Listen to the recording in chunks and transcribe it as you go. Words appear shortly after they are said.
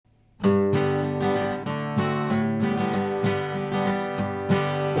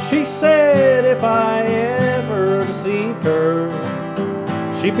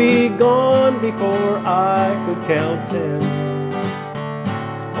she'd be gone before I could count 10.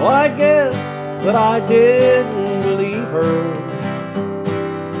 Well, I guess that I didn't believe her,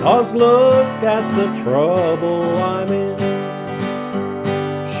 'cause look at the trouble I'm in.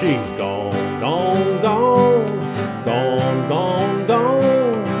 She's gone, gone, gone, gone, gone,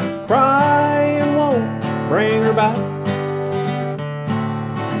 gone. Crying won't bring her back.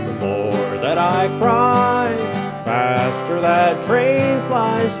 The more that I cry, faster that train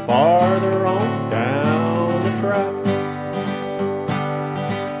flies farther on down the track.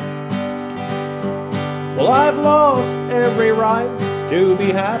 Well, I've lost every right to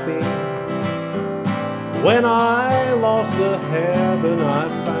be happy when I lost the heaven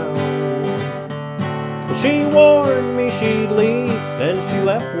I'd found. She warned me she'd leave, then she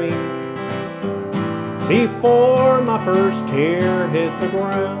left me before my first tear hit the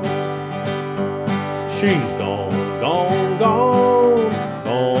ground. She's gone, gone, gone,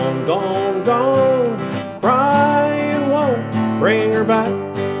 gone, gone, gone. Crying won't bring her back.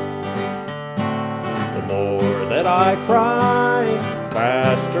 The more that I cry,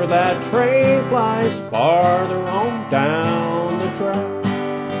 faster that train flies farther on down the track.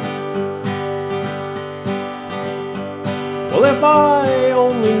 Well, if I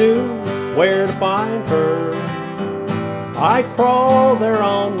only knew where to find her, I'd crawl there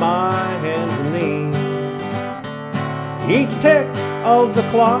on my hands and knees. Each tick of the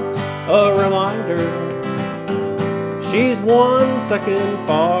clock's a reminder she's 1 second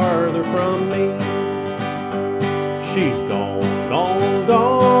farther from me. She's gone, gone,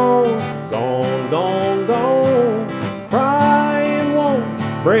 gone, gone, gone, gone. Crying won't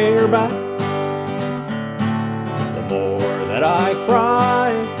bring her back. The more that I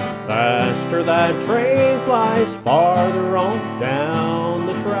cry, faster that train flies farther on down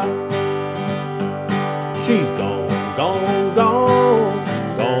the track. She's gone, gone, gone,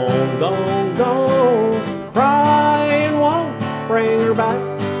 gone, gone, gone. Crying won't bring her back.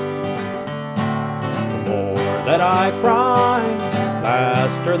 That I cry,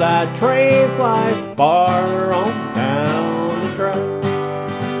 faster that train flies farther on down the track.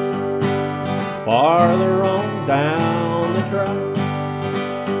 Farther on down the track.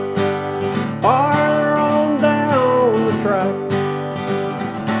 Farther on down the track.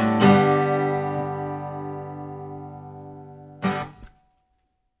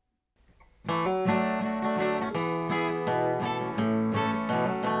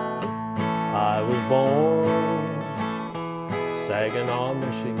 I was born Saginaw,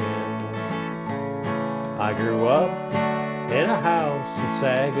 Michigan. I grew up in a house in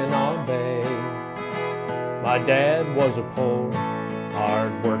Saginaw Bay. My dad was a poor,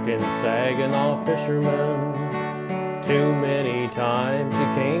 hard-working Saginaw fisherman. Too many times he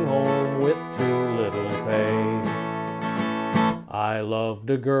came home with too little pay. I loved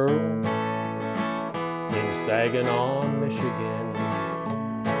a girl in Saginaw, Michigan,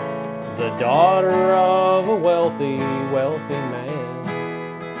 the daughter of a wealthy, wealthy man.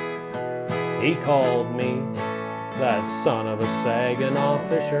 He called me that son of a Saginaw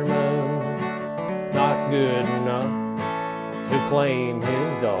fisherman, not good enough to claim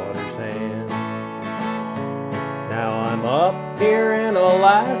his daughter's hand. Now I'm up here in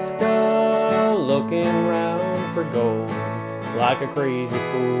Alaska, looking round for gold. Like a crazy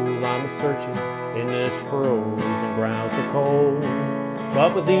fool, I'm searching in this frozen ground so cold.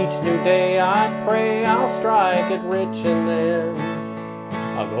 But with each new day I pray I'll strike it rich, and then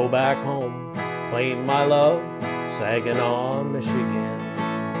I'll go back home, claim my love, Saginaw, Michigan.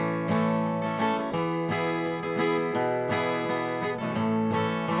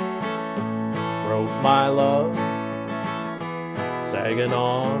 Wrote my love,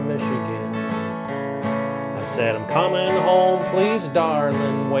 Saginaw, Michigan. I said, I'm coming home, please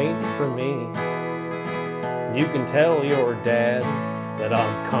darling, wait for me. You can tell your dad that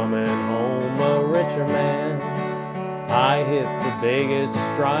I'm coming home a richer man. I hit the biggest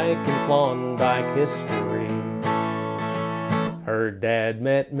strike in Klondike history. Her dad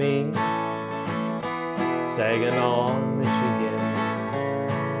met me, Saginaw, Michigan.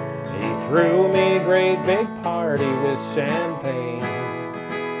 He threw me a great big party with champagne.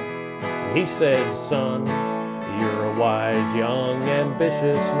 He said, son, you're a wise, young,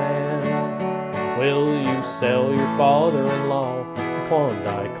 ambitious man. Will you sell your father-in-law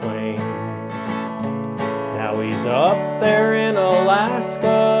Klondike claim? Now he's up there in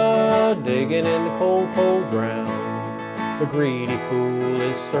Alaska, digging in the cold, cold ground. The greedy fool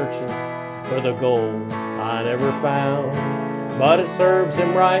is searching for the gold I never found. But it serves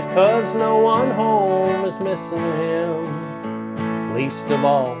him right, 'cause no one home is missing him, least of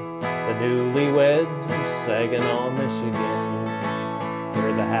all the newlyweds of Saginaw, Michigan. For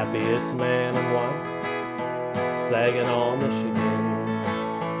the happiest man and wife, Saginaw, Michigan.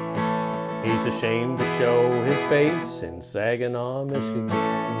 He's ashamed to show his face in Saginaw, Michigan.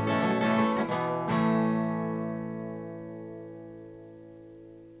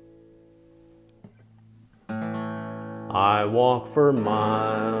 I walk for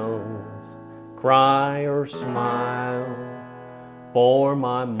miles, cry or smile, for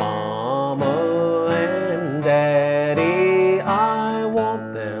my mama and daddy. I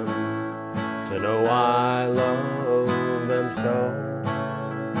want them to know I love them so.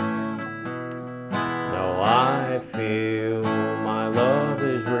 Now I feel my love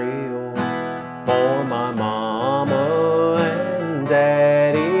is real for my mama and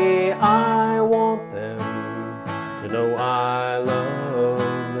daddy. I want them to know I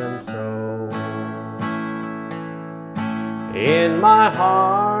love them so. In my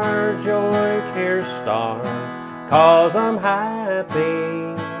heart joy tears stars, 'cause I'm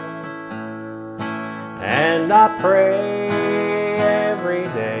happy, and I pray every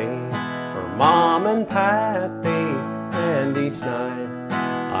day for Mom and Pappy. And each night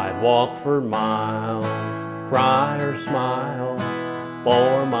I'd walk for miles, cry or smile,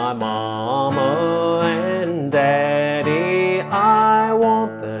 for my mama and daddy. I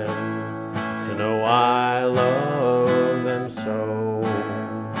want them to know I love them so.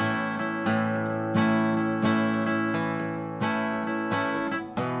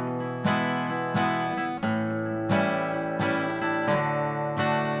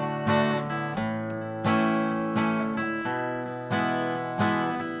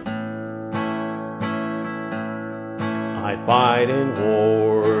 I fight in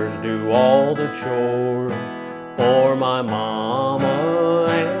wars, do all the chores for my mama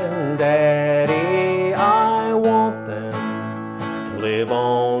and daddy. I want them to live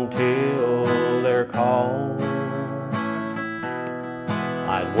on till they're called.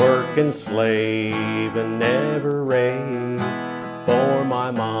 I'd work and slave and never rave for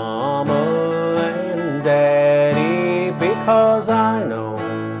my mama and daddy, because I know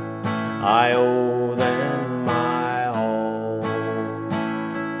I owe them my all.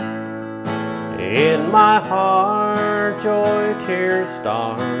 In my heart joy tears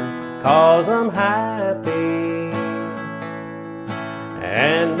stars, 'cause I'm happy,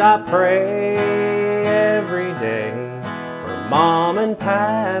 and I pray every day for Mom and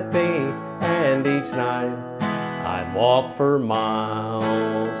Pappy. And each night I'd walk for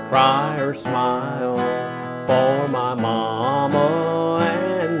miles, cry or smile, for my mama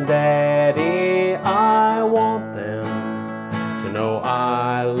and daddy. I want them to know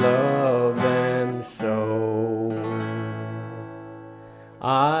I love them so.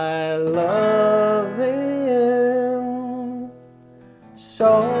 I love them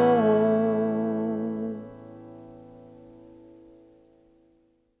so.